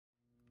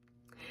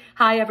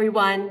Hi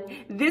everyone.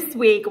 This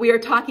week we are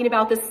talking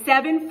about the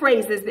 7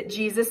 phrases that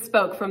Jesus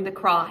spoke from the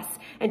cross.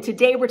 And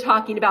today we're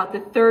talking about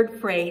the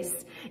 3rd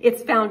phrase.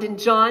 It's found in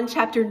John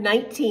chapter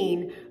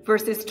 19,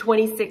 verses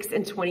 26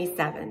 and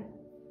 27.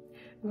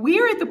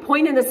 We're at the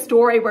point in the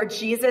story where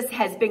Jesus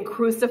has been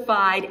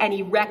crucified and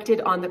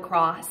erected on the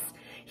cross.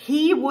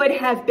 He would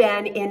have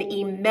been in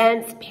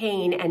immense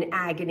pain and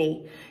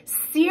agony.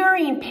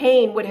 Searing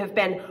pain would have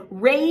been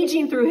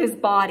raging through his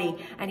body,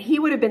 and he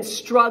would have been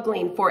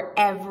struggling for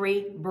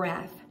every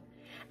breath.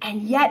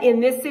 And yet in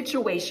this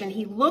situation,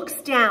 he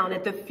looks down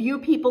at the few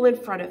people in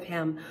front of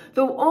him,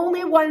 the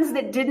only ones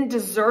that didn't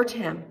desert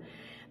him,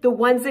 the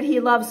ones that he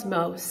loves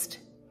most.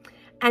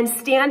 And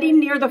standing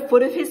near the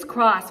foot of his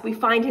cross, we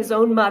find his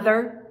own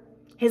mother,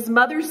 his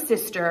mother's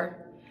sister,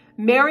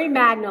 Mary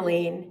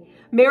Magdalene,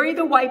 Mary,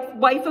 the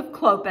wife of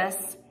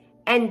Clopas,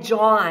 and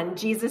John,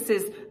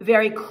 Jesus'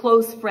 very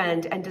close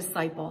friend and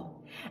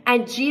disciple.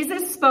 And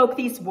Jesus spoke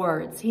these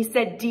words. He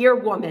said, "Dear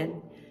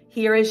woman,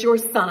 here is your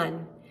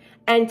son."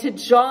 And to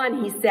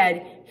John, he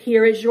said,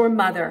 "Here is your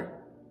mother."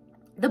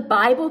 The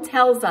Bible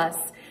tells us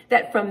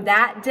that from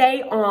that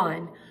day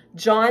on,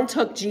 John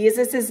took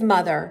Jesus'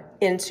 mother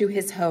into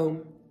his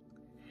home.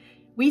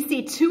 We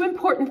see 2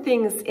 important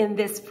things in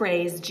this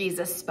phrase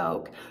Jesus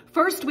spoke.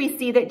 First, we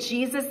see that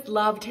Jesus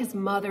loved his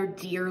mother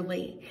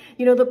dearly.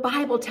 You know, the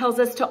Bible tells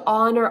us to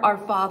honor our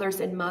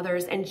fathers and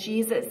mothers, and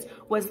Jesus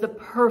was the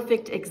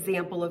perfect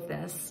example of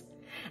this.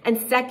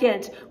 And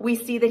second, we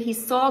see that he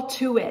saw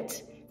to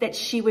it that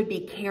she would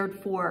be cared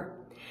for.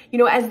 You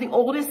know, as the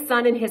oldest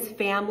son in his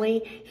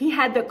family, he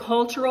had the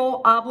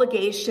cultural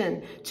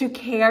obligation to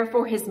care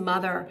for his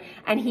mother,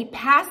 and he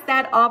passed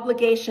that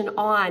obligation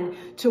on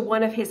to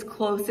one of his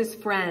closest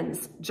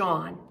friends,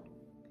 John.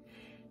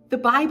 The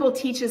Bible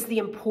teaches the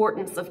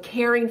importance of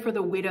caring for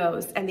the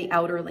widows and the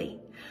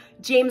elderly.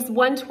 James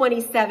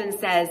 1:27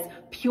 says,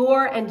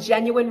 "Pure and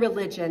genuine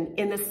religion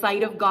in the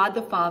sight of God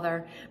the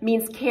Father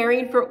means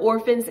caring for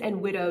orphans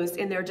and widows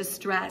in their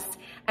distress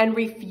and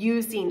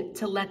refusing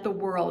to let the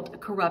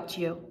world corrupt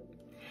you."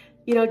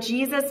 You know,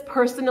 Jesus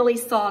personally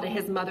saw to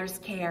his mother's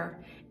care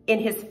in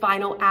his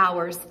final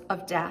hours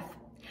of death.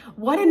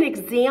 What an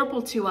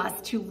example to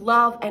us to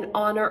love and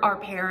honor our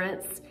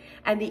parents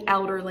and the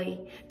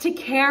elderly, to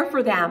care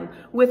for them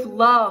with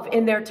love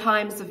in their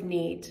times of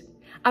need.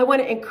 I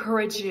want to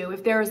encourage you,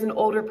 if there is an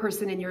older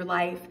person in your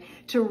life,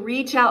 to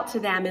reach out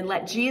to them and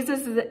let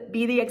Jesus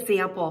be the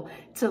example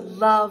to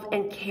love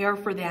and care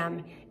for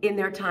them in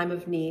their time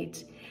of need.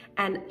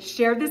 And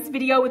share this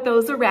video with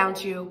those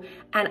around you,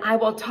 and I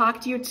will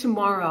talk to you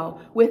tomorrow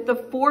with the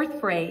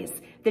 4th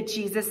phrase that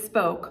Jesus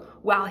spoke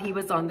while he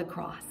was on the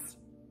cross.